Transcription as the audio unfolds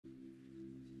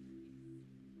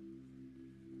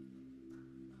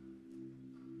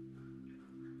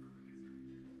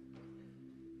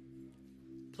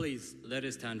Please, let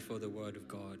us stand for the word of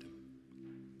God.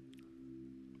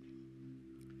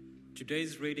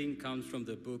 Today's reading comes from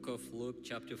the book of Luke,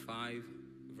 chapter 5,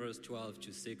 verse 12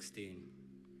 to 16.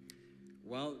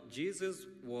 While Jesus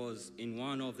was in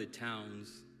one of the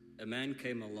towns, a man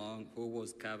came along who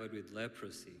was covered with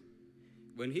leprosy.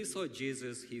 When he saw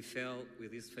Jesus, he fell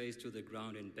with his face to the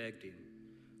ground and begged him,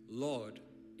 "Lord,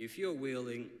 if you're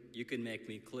willing, you can make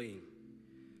me clean."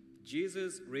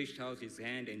 Jesus reached out his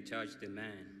hand and touched the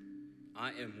man.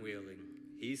 "I am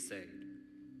willing," he said.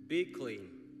 "Be clean."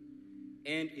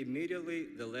 And immediately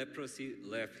the leprosy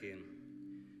left him.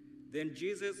 Then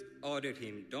Jesus ordered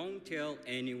him, "Don't tell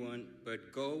anyone,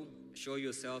 but go show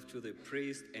yourself to the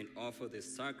priest and offer the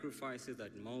sacrifices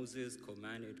that Moses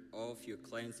commanded of your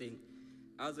cleansing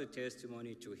as a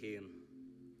testimony to him."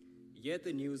 Yet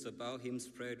the news about him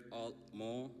spread all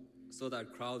more, so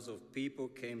that crowds of people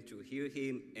came to hear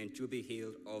him and to be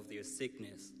healed of their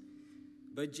sickness.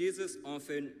 But Jesus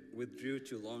often withdrew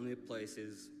to lonely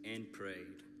places and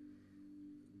prayed.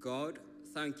 God,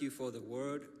 thank you for the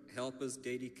word. Help us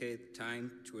dedicate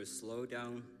time to slow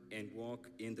down and walk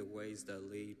in the ways that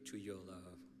lead to your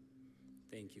love.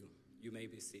 Thank you. You may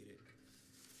be seated.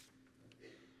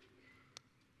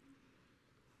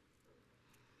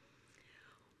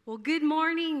 Well, good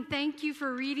morning. Thank you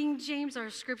for reading, James,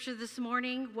 our scripture this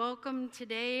morning. Welcome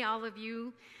today, all of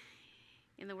you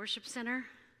in the worship center,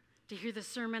 to hear the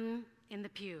sermon in the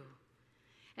pew.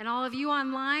 And all of you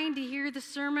online to hear the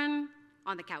sermon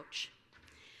on the couch.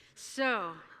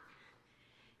 So,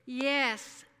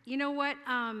 yes, you know what?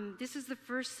 This is the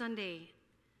first Sunday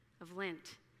of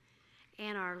Lent.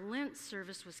 And our Lent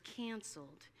service was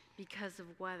canceled because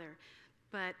of weather.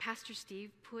 But Pastor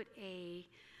Steve put a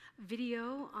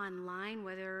video online,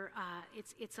 whether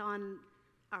it's on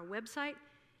our website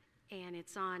and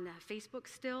it's on Facebook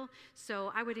still.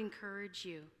 So I would encourage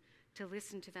you to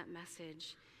listen to that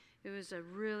message. It was a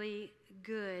really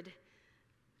good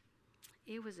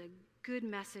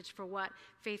message for what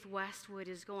Faith Westwood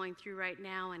is going through right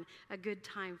now, and a good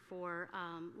time for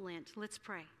Lent. Let's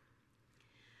pray.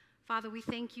 Father, we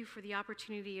thank you for the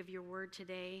opportunity of your word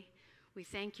today. We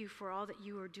thank you for all that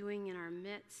you are doing in our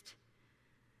midst.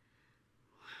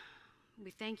 We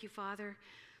thank you, Father,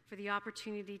 for the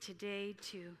opportunity today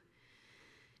to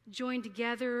join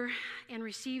together and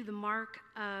receive the mark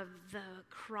of the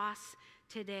cross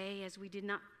today, as we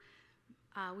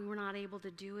were not able to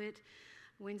do it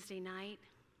Wednesday night.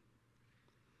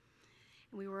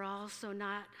 And we were also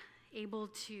not able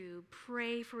to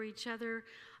pray for each other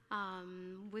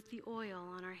with the oil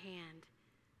on our hand.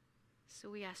 So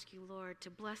we ask you, Lord,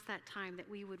 to bless that time, that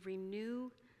we would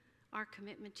renew our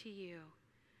commitment to you,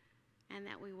 and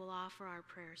that we will offer our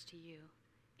prayers to you.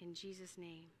 In Jesus'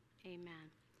 name,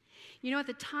 amen. You know, at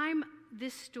the time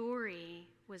this story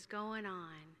was going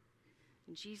on,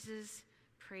 and Jesus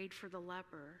prayed for the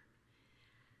leper,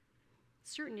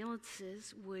 certain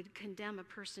illnesses would condemn a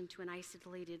person to an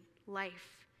isolated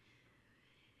life.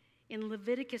 In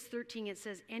Leviticus 13, it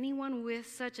says, "Anyone with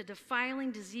such a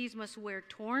defiling disease must wear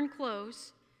torn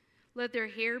clothes, let their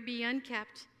hair be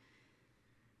unkempt,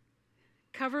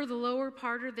 cover the lower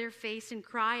part of their face, and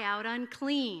cry out,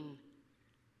 'Unclean,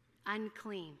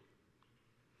 unclean.'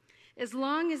 As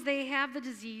long as they have the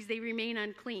disease, they remain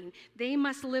unclean. They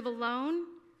must live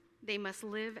alone. They must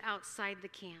live outside the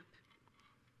camp."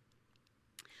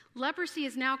 Leprosy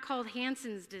is now called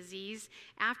Hansen's disease,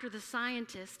 after the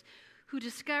scientist who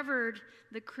discovered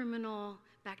the criminal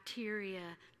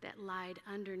bacteria that lied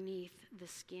underneath the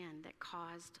skin that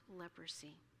caused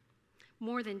leprosy.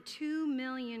 More than 2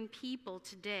 million people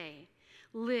today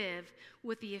live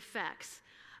with the effects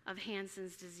of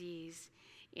Hansen's disease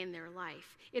in their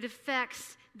life. It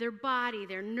affects their body,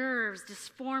 their nerves,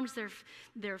 disforms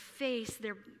their face.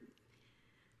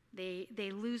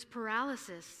 They lose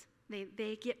paralysis.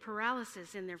 They get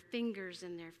paralysis in their fingers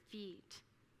and their feet.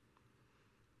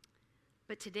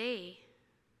 But today,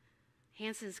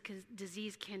 Hansen's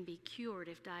disease can be cured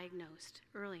if diagnosed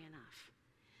early enough.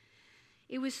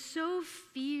 It was so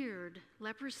feared,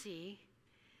 leprosy,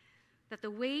 that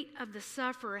the weight of the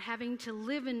sufferer having to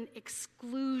live in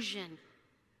exclusion,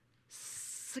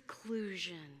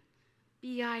 seclusion,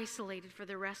 be isolated for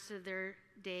the rest of their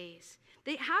days.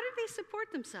 How did they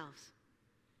support themselves?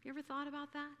 You ever thought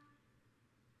about that?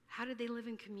 How did they live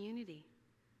in community?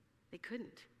 They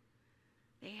couldn't.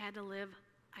 They had to live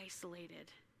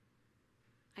isolated.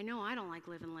 I know I don't like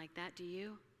living like that, do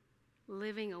you?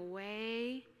 Living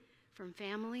away from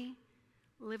family,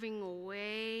 living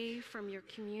away from your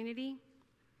community.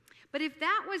 But if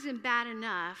that wasn't bad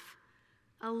enough,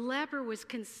 a leper was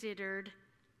considered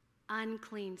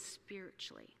unclean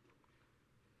spiritually.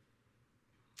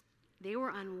 They were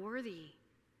unworthy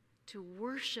to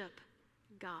worship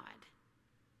God.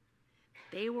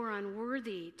 They were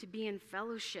unworthy to be in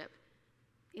fellowship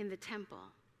in the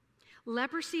temple.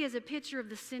 Leprosy is a picture of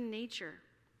the sin nature.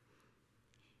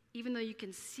 Even though you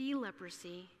can see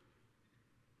leprosy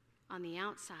on the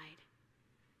outside,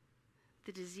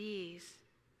 the disease,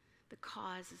 the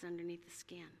cause is underneath the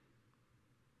skin.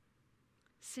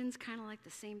 Sin's kind of like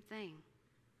the same thing.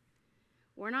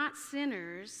 We're not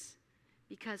sinners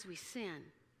because we sin.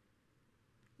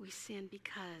 We sin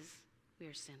because we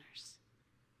are sinners.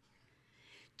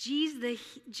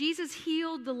 Jesus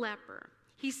healed the leper.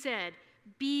 He said,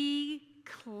 "Be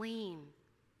clean."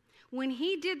 When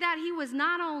he did that, he was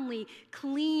not only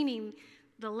cleaning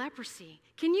the leprosy.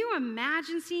 Can you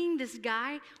imagine seeing this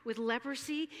guy with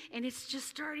leprosy and it's just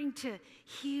starting to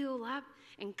heal up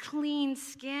and clean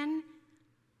skin?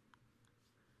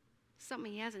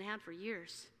 Something he hasn't had for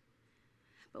years.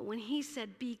 But when he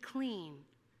said, "Be clean,"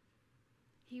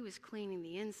 he was cleaning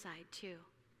the inside too.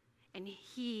 And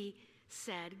he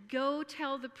said, "Go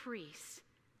tell the priests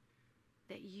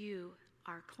that you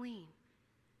are clean."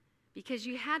 Because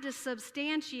you had to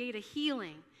substantiate a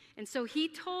healing. And so he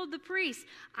told the priest,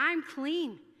 "I'm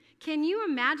clean." Can you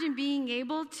imagine being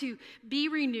able to be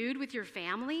renewed with your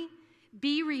family,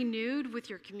 be renewed with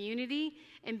your community,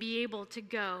 and be able to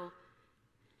go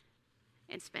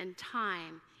and spend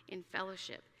time in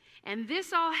fellowship? And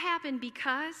this all happened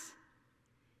because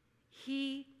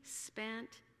he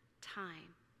spent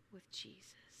time with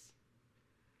Jesus.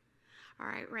 All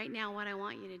right, right now what I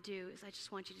want you to do is I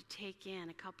just want you to take in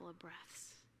a couple of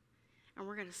breaths. And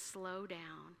we're going to slow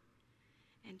down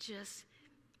and just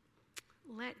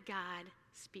let God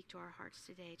speak to our hearts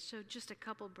today. So just a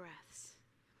couple breaths.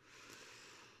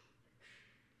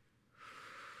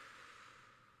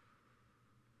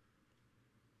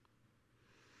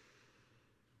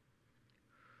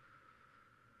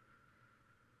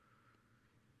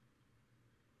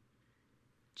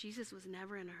 Jesus was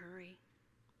never in a hurry.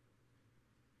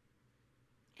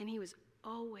 And he was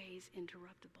always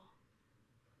interruptible.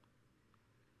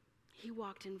 He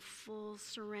walked in full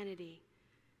serenity,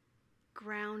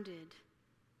 grounded.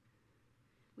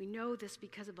 We know this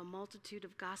because of a multitude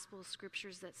of gospel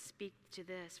scriptures that speak to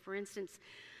this. For instance,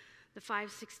 the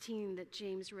 5:16 that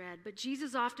James read. But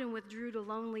Jesus often withdrew to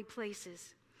lonely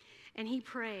places, and he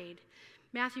prayed.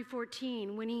 Matthew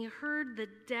 14, when he heard the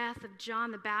death of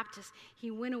John the Baptist,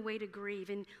 he went away to grieve.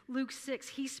 In Luke 6,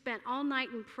 he spent all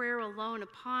night in prayer alone.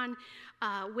 Upon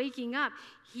waking up,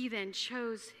 he then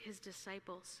chose his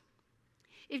disciples.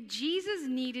 If Jesus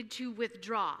needed to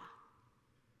withdraw,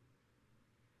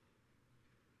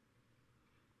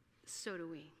 so do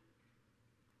we.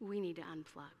 We need to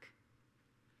unplug.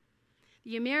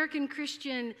 The American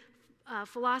Christian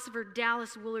philosopher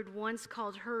Dallas Willard once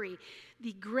called hurry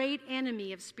the great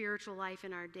enemy of spiritual life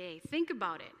in our day. Think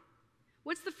about it.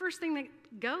 What's the first thing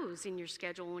that goes in your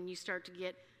schedule when you start to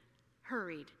get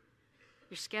hurried?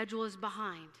 Your schedule is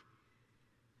behind.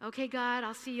 Okay, God,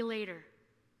 I'll see you later.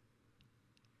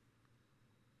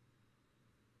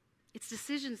 It's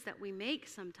decisions that we make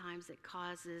sometimes that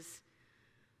causes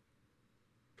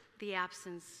the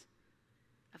absence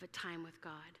of a time with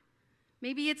God.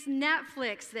 Maybe it's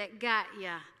Netflix that got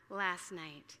you last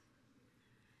night.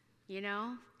 You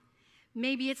know?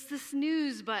 Maybe it's the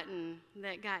snooze button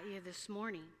that got you this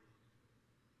morning.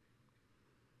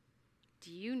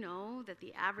 Do you know that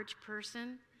the average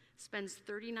person spends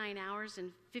 39 hours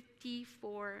and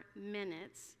 54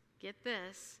 minutes, get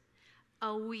this,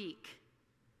 a week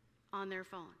on their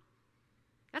phone?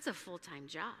 That's a full-time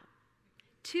job.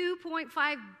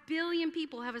 2.5 billion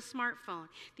people have a smartphone.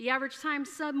 The average time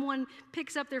someone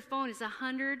picks up their phone is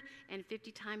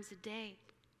 150 times a day.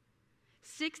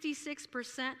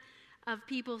 66% of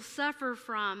people suffer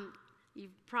from,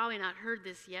 you've probably not heard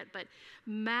this yet, but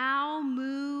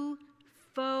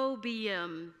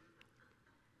malmophobium.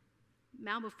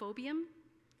 Malmophobium?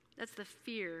 That's the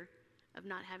fear of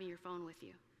not having your phone with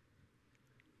you.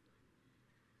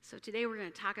 So today we're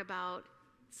going to talk about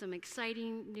some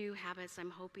exciting new habits I'm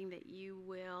hoping that you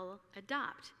will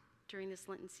adopt during this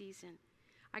Lenten season.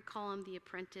 I call them the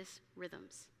apprentice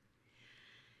rhythms.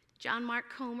 John Mark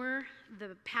Comer,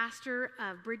 the pastor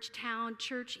of Bridgetown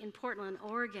Church in Portland,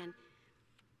 Oregon,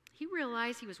 he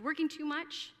realized he was working too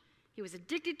much, he was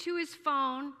addicted to his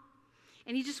phone,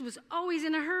 and he just was always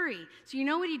in a hurry. So you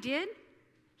know what he did?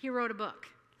 He wrote a book.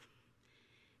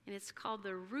 And it's called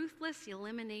The Ruthless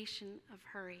Elimination of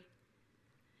Hurry.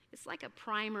 It's like a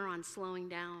primer on slowing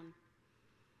down.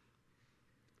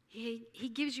 He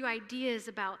gives you ideas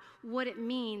about what it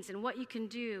means and what you can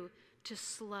do to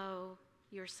slow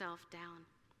yourself down.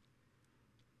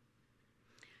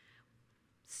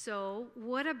 So,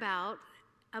 what about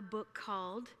a book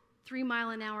called 3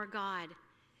 Mile an Hour God?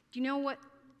 Do you know what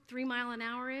 3 mile an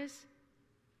hour is?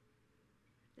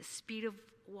 The speed of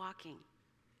walking,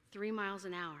 3 miles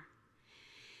an hour.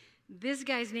 This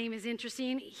guy's name is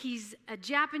interesting. He's a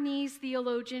Japanese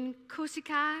theologian,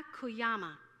 Kosuke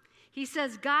Koyama. He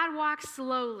says God walks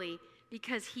slowly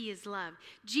because he is love.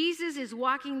 Jesus is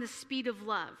walking the speed of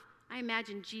love. I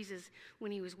imagine Jesus,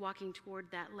 when he was walking toward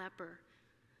that leper,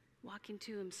 walking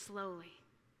to him slowly,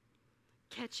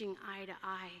 catching eye to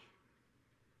eye.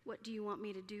 What do you want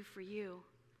me to do for you?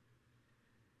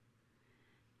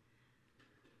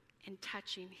 And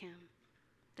touching him.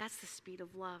 That's the speed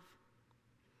of love.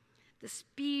 The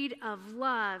speed of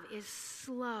love is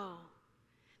slow.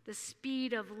 The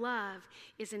speed of love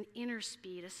is an inner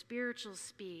speed, a spiritual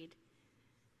speed.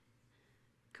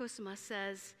 Cosima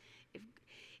says,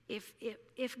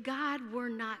 if God were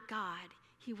not God,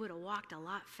 he would have walked a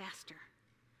lot faster.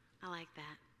 I like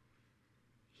that.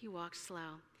 He walks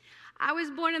slow. I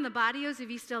was born in the barrios of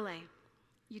East LA.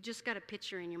 You just got a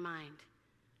picture in your mind.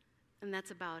 And that's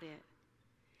about it.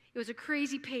 It was a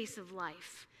crazy pace of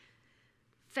life.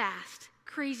 Fast,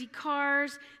 crazy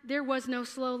cars. There was no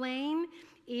slow lane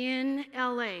in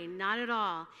LA, not at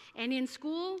all. And in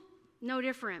school, no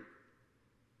different.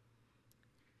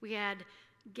 We had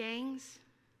gangs,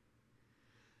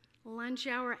 lunch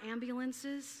hour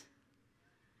ambulances,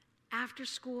 after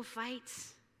school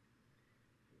fights,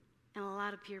 and a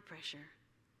lot of peer pressure.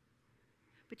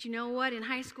 But you know what? In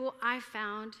high school, I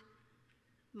found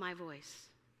my voice.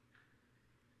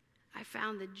 I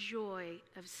found the joy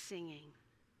of singing.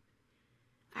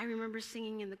 I remember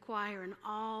singing in the choir and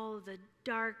all the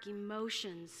dark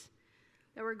emotions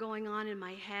that were going on in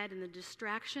my head and the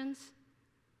distractions,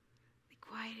 they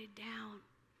quieted down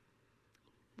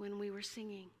when we were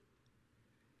singing.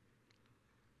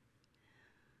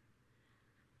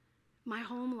 My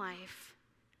home life,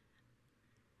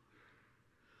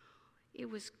 it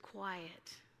was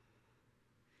quiet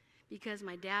because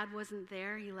my dad wasn't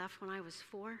there. He left when I was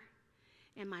 4.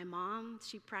 And my mom,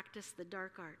 she practiced the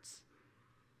dark arts.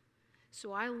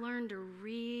 So I learned to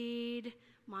read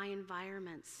my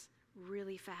environments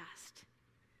really fast.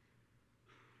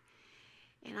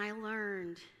 And I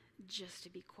learned just to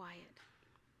be quiet.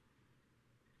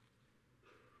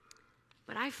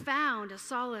 But I found a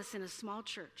solace in a small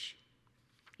church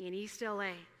in East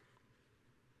LA,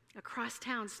 across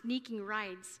town, sneaking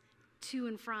rides to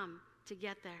and from to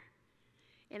get there.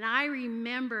 And I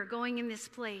remember going in this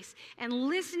place and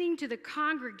listening to the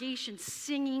congregation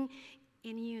singing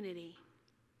in unity.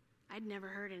 I'd never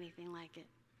heard anything like it.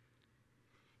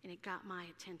 And it got my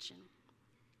attention.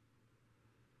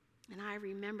 And I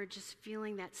remember just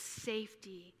feeling that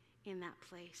safety in that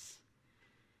place.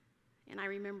 And I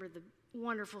remember the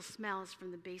wonderful smells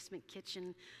from the basement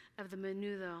kitchen of the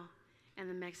menudo and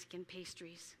the Mexican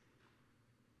pastries.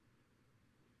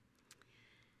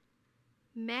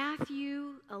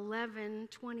 Matthew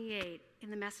 11:28 in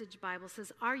the Message Bible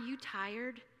says, "Are you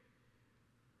tired,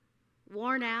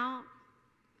 worn out,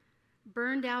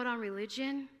 burned out on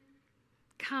religion?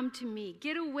 Come to me.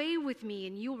 Get away with me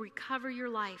and you'll recover your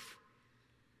life.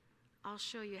 I'll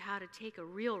show you how to take a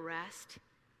real rest.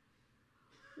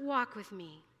 Walk with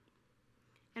me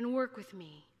and work with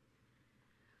me.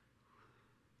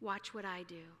 Watch what I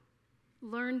do.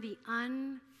 Learn the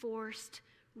unforced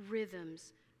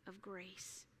rhythms of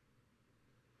grace.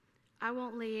 I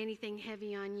won't lay anything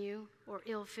heavy on you or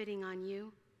ill-fitting on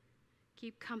you.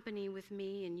 Keep company with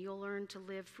me and you'll learn to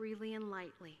live freely and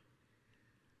lightly."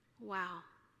 Wow.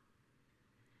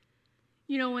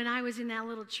 You know, when I was in that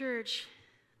little church,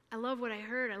 I love what I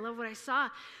heard, I love what I saw,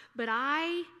 but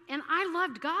I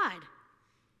loved God.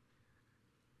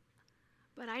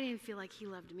 But I didn't feel like he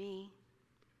loved me.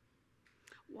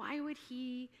 Why would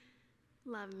he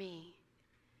love me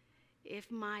if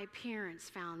my parents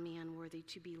found me unworthy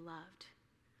to be loved?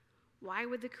 Why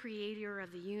would the creator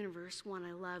of the universe want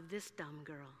to love this dumb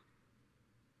girl?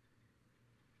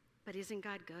 But isn't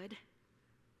God good?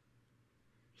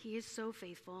 He is so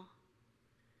faithful.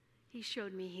 He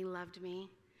showed me he loved me.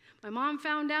 My mom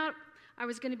found out I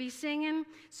was going to be singing,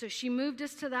 so she moved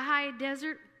us to the high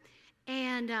desert,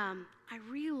 and I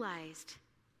realized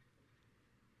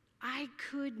I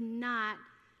could not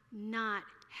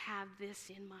have this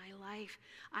in my life.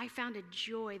 I found a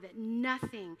joy that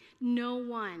nothing, no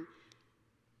one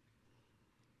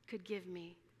could give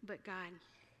me but God.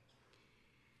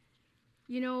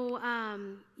 You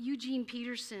know, Eugene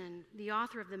Peterson, the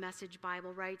author of the Message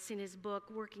Bible, writes in his book,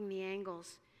 Working the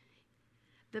Angles,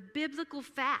 the biblical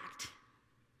fact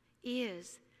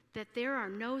is that there are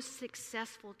no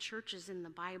successful churches in the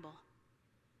Bible.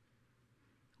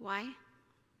 Why?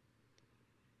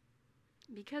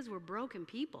 Because we're broken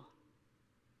people.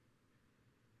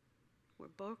 We're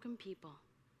broken people.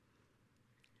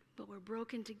 But we're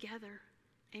broken together,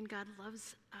 and God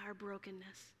loves our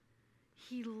brokenness.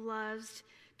 He loves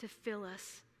to fill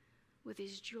us with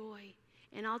his joy.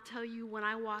 And I'll tell you, when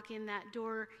I walk in that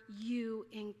door, you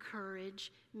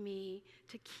encourage me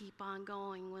to keep on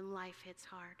going when life hits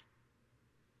hard.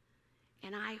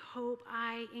 And I hope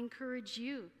I encourage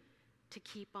you to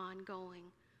keep on going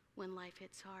when life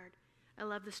hits hard. I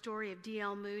love the story of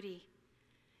D.L. Moody.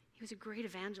 He was a great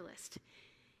evangelist.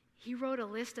 He wrote a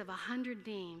list of 100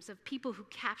 names of people who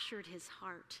captured his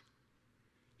heart.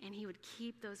 And he would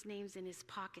keep those names in his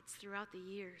pockets throughout the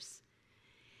years.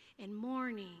 And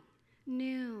morning,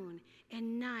 noon,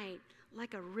 and night,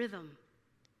 like a rhythm,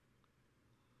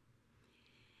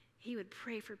 he would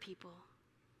pray for people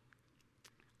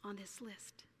on this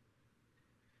list.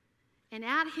 And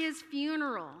at his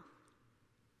funeral,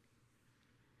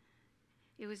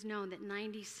 it was known that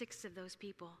 96 of those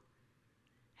people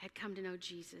had come to know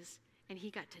Jesus, and he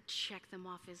got to check them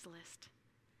off his list.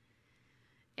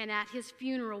 And at his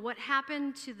funeral, what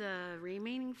happened to the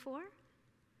remaining 4?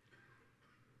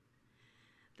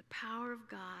 The power of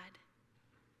God.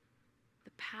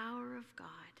 The power of God.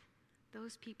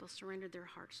 Those people surrendered their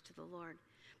hearts to the Lord.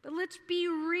 But let's be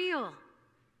real.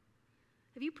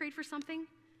 Have you prayed for something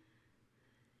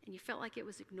and you felt like it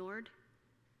was ignored?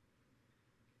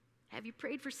 Have you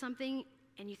prayed for something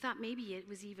and you thought maybe it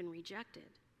was even rejected?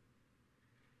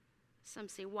 Some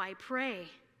say, why pray?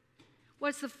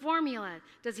 What's the formula?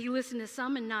 Does he listen to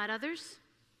some and not others?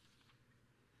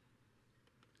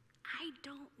 I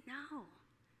don't know.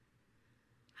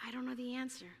 I don't know the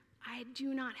answer. I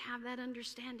do not have that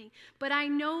understanding. But I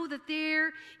know that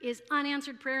there is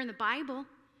unanswered prayer in the Bible.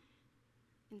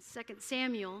 In 2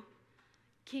 Samuel,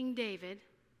 King David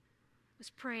was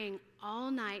praying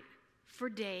all night for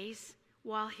days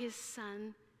while his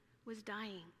son was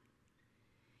dying.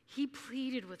 He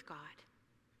pleaded with God.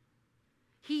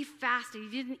 He fasted. He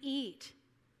didn't eat.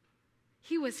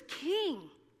 He was king.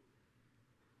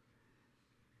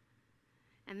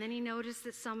 And then he noticed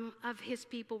that some of his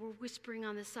people were whispering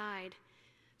on the side.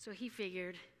 So he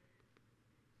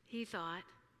thought,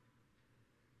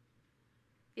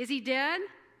 is he dead?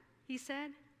 He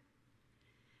said.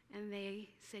 And they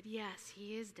said, yes,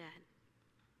 he is dead.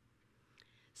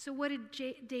 So what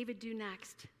did David do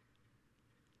next?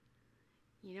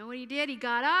 You know what he did? He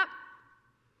got up,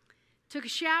 took a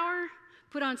shower,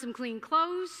 put on some clean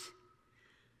clothes,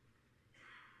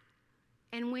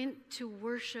 and went to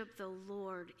worship the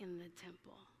Lord in the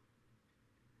temple.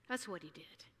 That's what he did.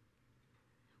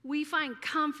 We find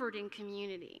comfort in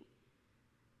community.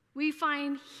 We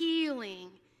find healing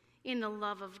in the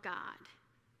love of God,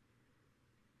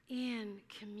 in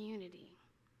community.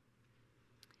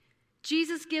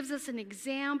 Jesus gives us an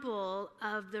example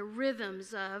of the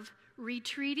rhythms of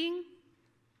retreating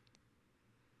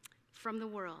from the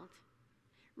world,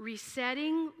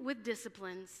 resetting with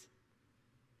disciplines,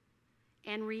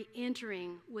 and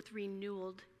re-entering with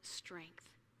renewed strength.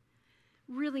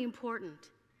 Really important.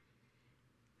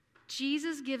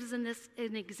 Jesus gives us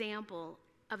an example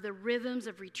of the rhythms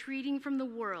of retreating from the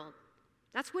world.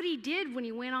 That's what he did when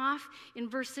he went off in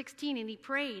verse 16 and he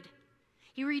prayed.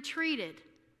 He retreated.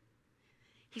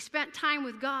 He spent time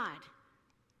with God.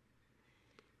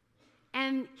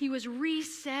 And he was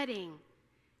resetting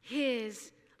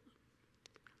his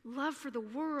love for the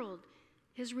world,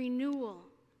 his renewal.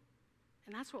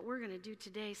 And that's what we're going to do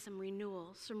today, some renewal,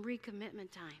 some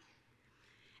recommitment time.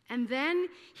 And then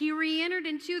he re-entered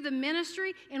into the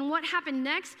ministry, and what happened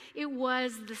next? It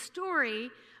was the story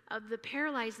of the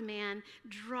paralyzed man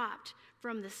dropped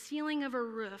from the ceiling of a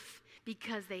roof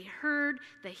because they heard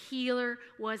the healer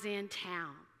was in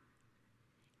town.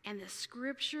 And the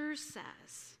scripture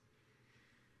says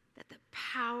that the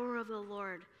power of the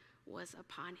Lord was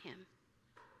upon him.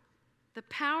 The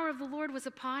power of the Lord was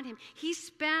upon him. He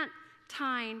spent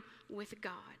time with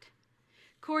God.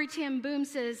 Corrie ten Boom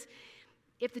says,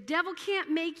 if the devil can't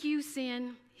make you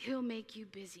sin, he'll make you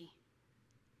busy.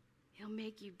 He'll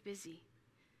make you busy.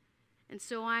 And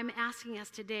so I'm asking us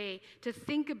today to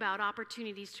think about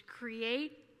opportunities to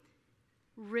create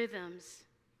rhythms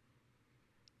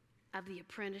of the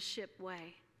apprenticeship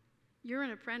way. You're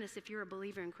an apprentice if you're a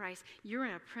believer in Christ. You're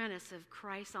an apprentice of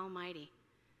Christ Almighty.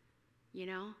 You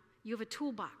know, you have a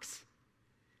toolbox.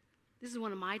 This is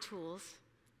one of my tools.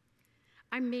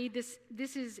 I made this.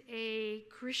 This is a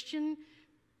Christian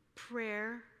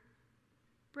prayer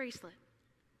bracelet.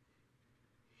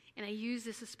 And I use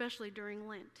this especially during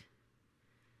Lent.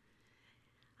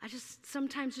 I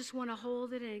sometimes just want to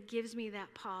hold it, and it gives me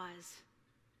that pause.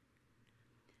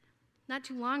 Not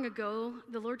too long ago,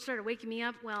 the Lord started waking me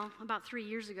up, well, about 3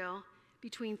 years ago,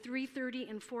 between 3:30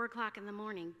 and 4 o'clock in the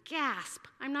morning. Gasp!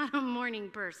 I'm not a morning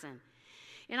person.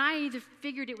 And I either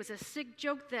figured it was a sick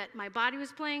joke that my body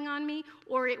was playing on me,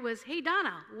 or it was, hey,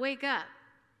 Donna, wake up.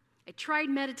 I tried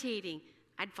meditating.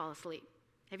 I'd fall asleep.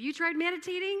 Have you tried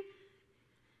meditating?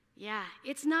 Yeah,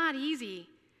 it's not easy,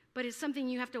 but it's something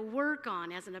you have to work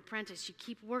on as an apprentice. You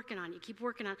keep working on it. You keep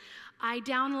working on it. I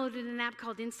downloaded an app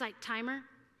called Insight Timer,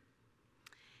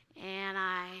 and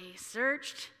I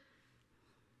searched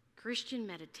Christian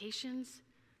meditations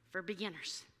for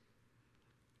beginners.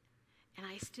 And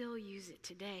I still use it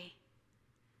today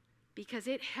because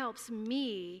it helps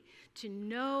me to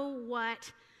know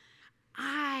what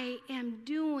I am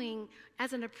doing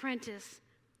as an apprentice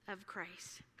of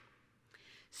Christ.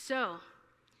 So,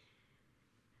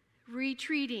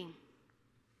 retreating.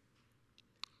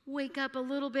 Wake up a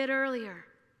little bit earlier.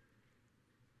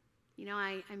 You know,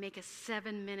 I make a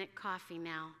 7-minute coffee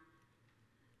now.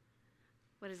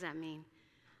 What does that mean?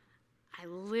 I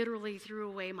literally threw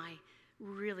away my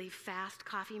really fast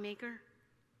coffee maker,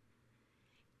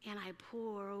 and I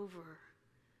pour over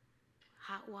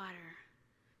hot water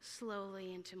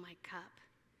slowly into my cup.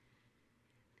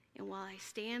 And while I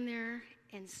stand there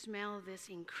and smell this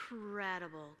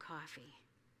incredible coffee,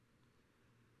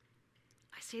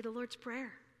 I say the Lord's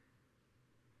Prayer.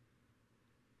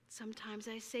 Sometimes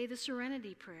I say the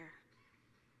Serenity Prayer.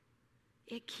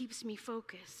 It keeps me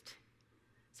focused.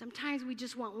 Sometimes we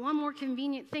just want one more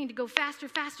convenient thing to go faster,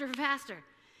 faster, faster,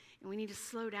 and we need to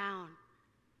slow down.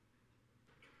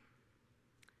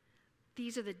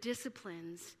 These are the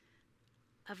disciplines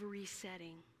of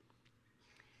resetting.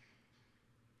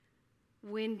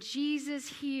 When Jesus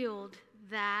healed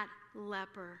that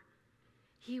leper,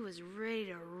 he was ready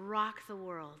to rock the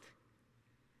world.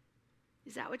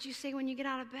 Is that what you say when you get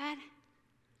out of bed?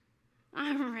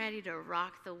 I'm ready to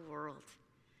rock the world.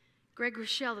 Greg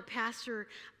Rochelle, the pastor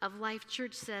of Life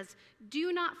Church, says,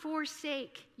 do not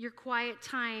forsake your quiet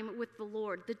time with the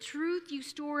Lord. The truth you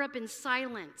store up in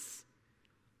silence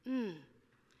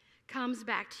comes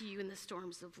back to you in the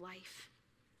storms of life.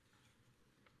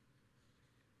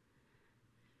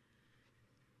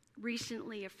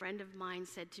 Recently, a friend of mine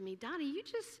said to me, Donnie,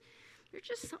 you're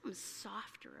just something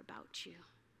softer about you.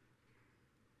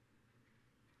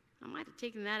 I might have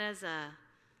taken that as a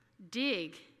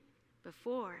dig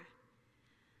before,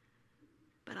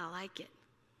 but I like it.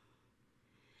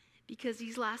 Because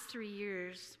these last 3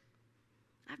 years,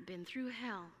 I've been through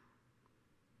hell.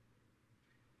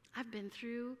 I've been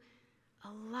through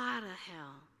a lot of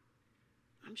hell.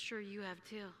 I'm sure you have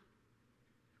too.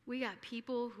 We got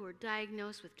people who are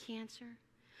diagnosed with cancer.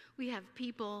 We have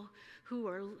people who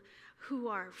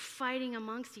are fighting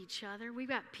amongst each other. We've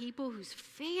got people whose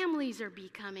families are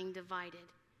becoming divided.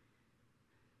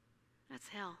 That's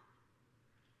hell.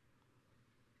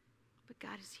 But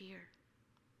God is here.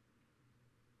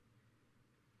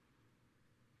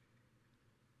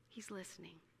 He's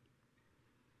listening.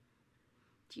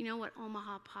 Do you know what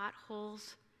Omaha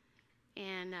potholes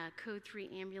and Code 3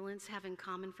 ambulance have in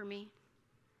common for me?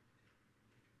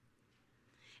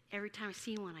 Every time I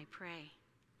see one, I pray.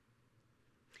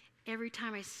 Every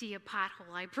time I see a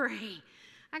pothole, I pray.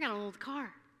 I got an old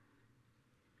car.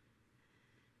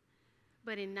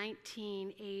 But in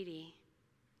 1980,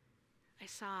 I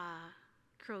saw a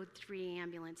Code 3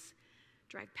 ambulance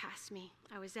drive past me.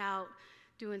 I was out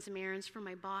doing some errands for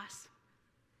my boss.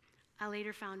 I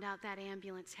later found out that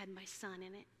ambulance had my son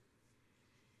in it.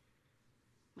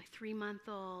 My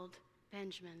 3-month-old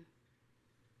Benjamin.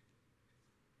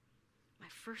 My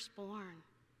firstborn.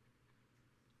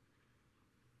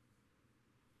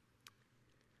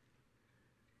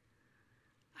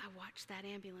 I watched that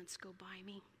ambulance go by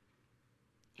me,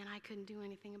 and I couldn't do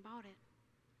anything about it.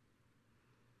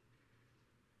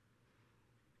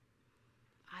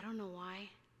 I don't know why.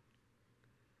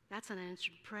 That's an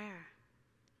unanswered prayer.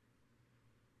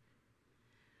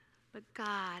 But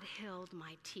God held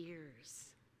my tears.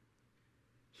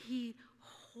 He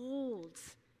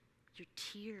holds your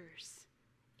tears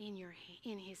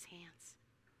in his hands.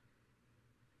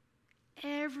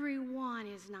 Everyone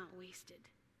is not wasted.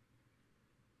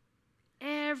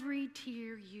 Every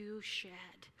tear you shed,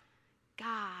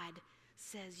 God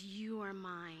says, you are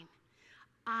mine.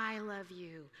 I love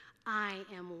you. I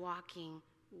am walking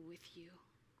with you.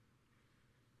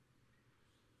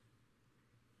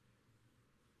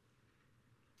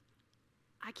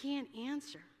 I can't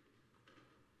answer,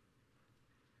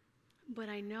 but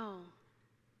I know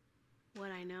what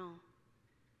I know.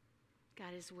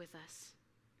 God is with us.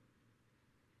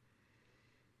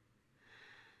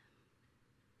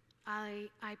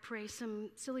 I pray some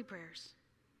silly prayers.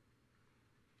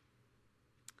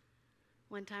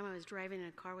 One time I was driving in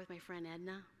a car with my friend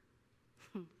Edna,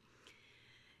 and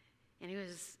the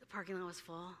parking lot was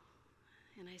full,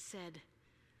 and I said,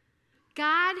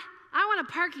 God, I want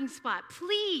a parking spot.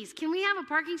 Please, can we have a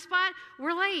parking spot?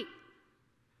 We're late.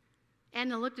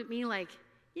 Edna looked at me like,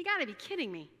 you got to be kidding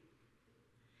me.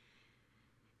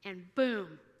 And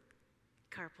boom,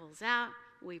 car pulls out,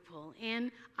 we pull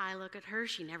in. I look at her.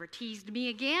 She never teased me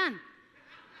again.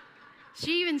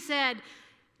 She even said,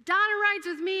 Donna rides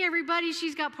with me, everybody.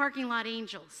 She's got parking lot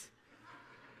angels.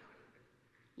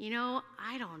 You know,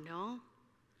 I don't know.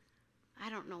 I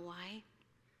don't know why.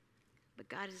 But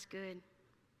God is good.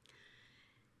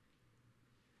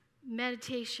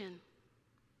 Meditation.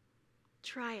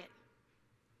 Try it.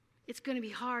 It's going to be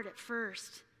hard at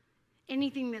first.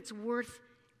 Anything that's worth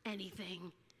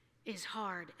anything is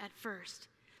hard at first.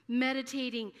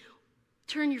 Meditating,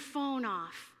 turn your phone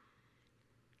off.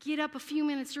 Get up a few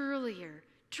minutes earlier.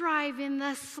 Drive in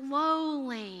the slow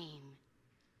lane.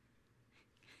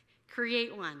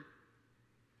 Create one.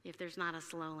 If there's not a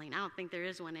slow lane. I don't think there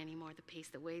is one anymore,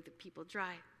 the way that people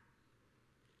drive.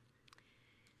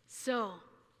 So,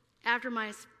 after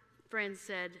my friend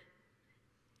said,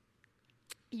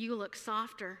 you look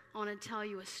softer, I want to tell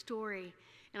you a story,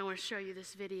 and I want to show you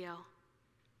this video.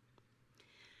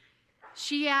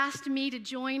 She asked me to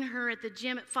join her at the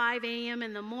gym at 5 a.m.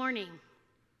 in the morning.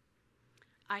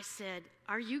 I said,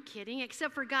 are you kidding?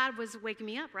 Except for God was waking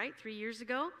me up, right, 3 years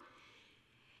ago.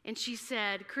 And she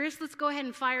said, Chris, let's go ahead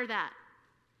and fire that.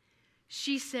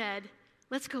 She said,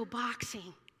 let's go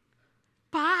boxing.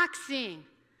 Boxing.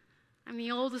 I'm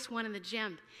the oldest one in the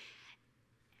gym.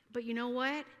 But you know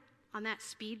what? On that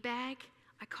speed bag,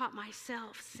 I caught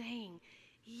myself saying,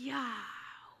 Yahweh,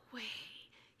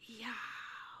 Yahweh,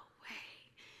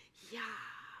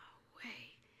 Yahweh,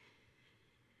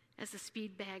 as the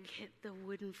speed bag hit the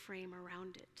wooden frame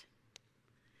around it.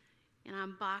 And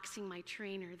I'm boxing my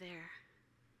trainer there.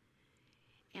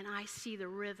 And I see the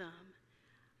rhythm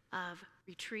of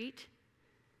retreat,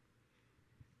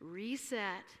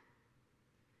 reset,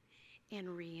 and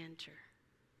re-enter.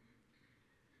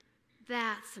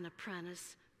 That's an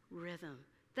apprentice rhythm.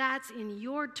 That's in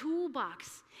your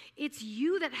toolbox. It's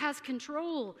you that has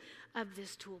control of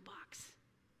this toolbox.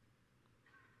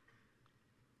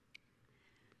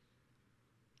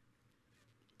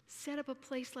 Set up a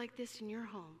place like this in your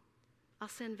home. I'll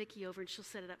send Vicki over and she'll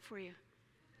set it up for you.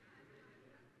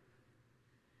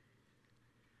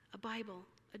 A Bible,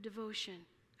 a devotion,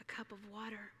 a cup of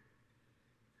water,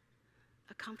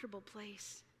 a comfortable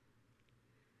place.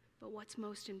 But what's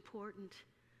most important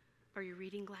are your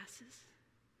reading glasses.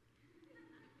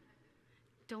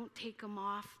 Don't take them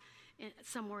off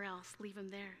somewhere else. Leave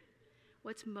them there.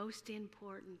 What's most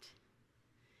important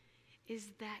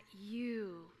is that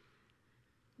you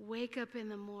wake up in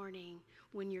the morning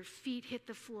when your feet hit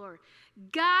the floor.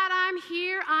 God, I'm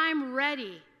here. I'm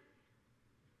ready.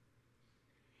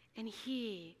 And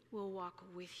He will walk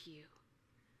with you.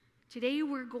 Today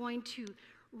we're going to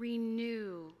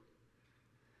renew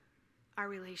our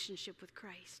relationship with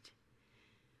Christ.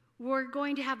 We're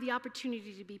going to have the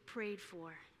opportunity to be prayed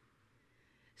for.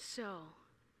 So,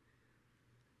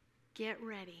 get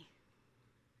ready.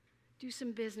 Do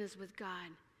some business with God.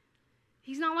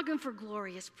 He's not looking for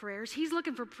glorious prayers. He's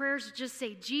looking for prayers to just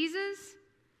say, Jesus,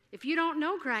 if you don't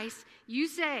know Christ, you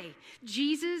say,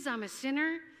 Jesus, I'm a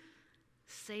sinner.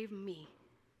 Save me.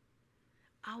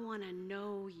 I want to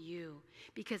know you.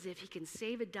 Because if He can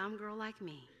save a dumb girl like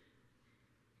me,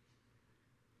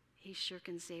 He sure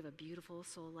can save a beautiful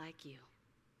soul like you.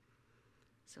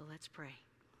 So let's pray.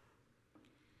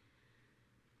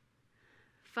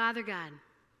 Father God,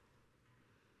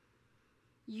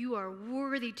 You are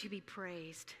worthy to be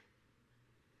praised.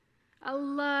 I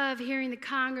love hearing the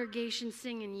congregation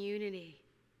sing in unity.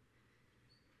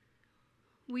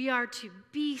 We are to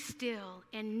be still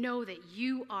and know that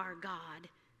You are God.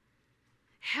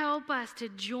 Help us to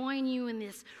join You in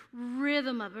this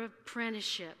rhythm of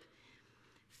apprenticeship.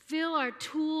 Fill our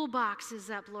toolboxes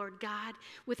up, Lord God,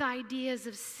 with ideas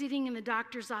of sitting in the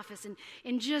doctor's office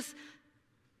and just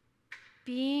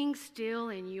being still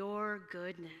in Your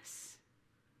goodness.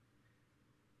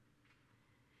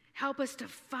 Help us to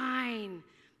find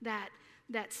that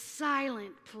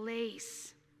silent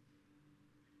place.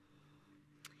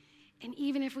 And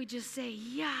even if we just say,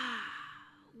 Yahweh,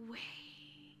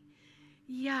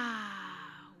 Yahweh,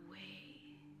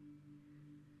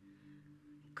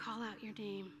 call out Your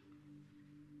name.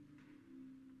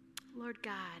 Lord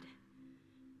God,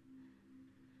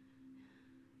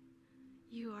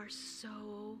 You are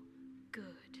so good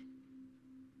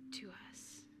to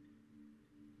us.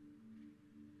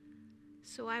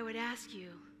 So I would ask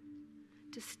You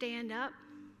to stand up.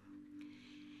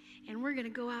 And we're going to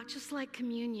go out just like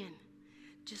communion.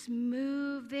 Just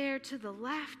move there to the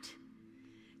left.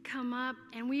 Come up,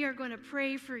 and we are going to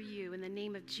pray for you in the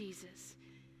name of Jesus.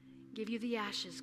 Give you the ashes.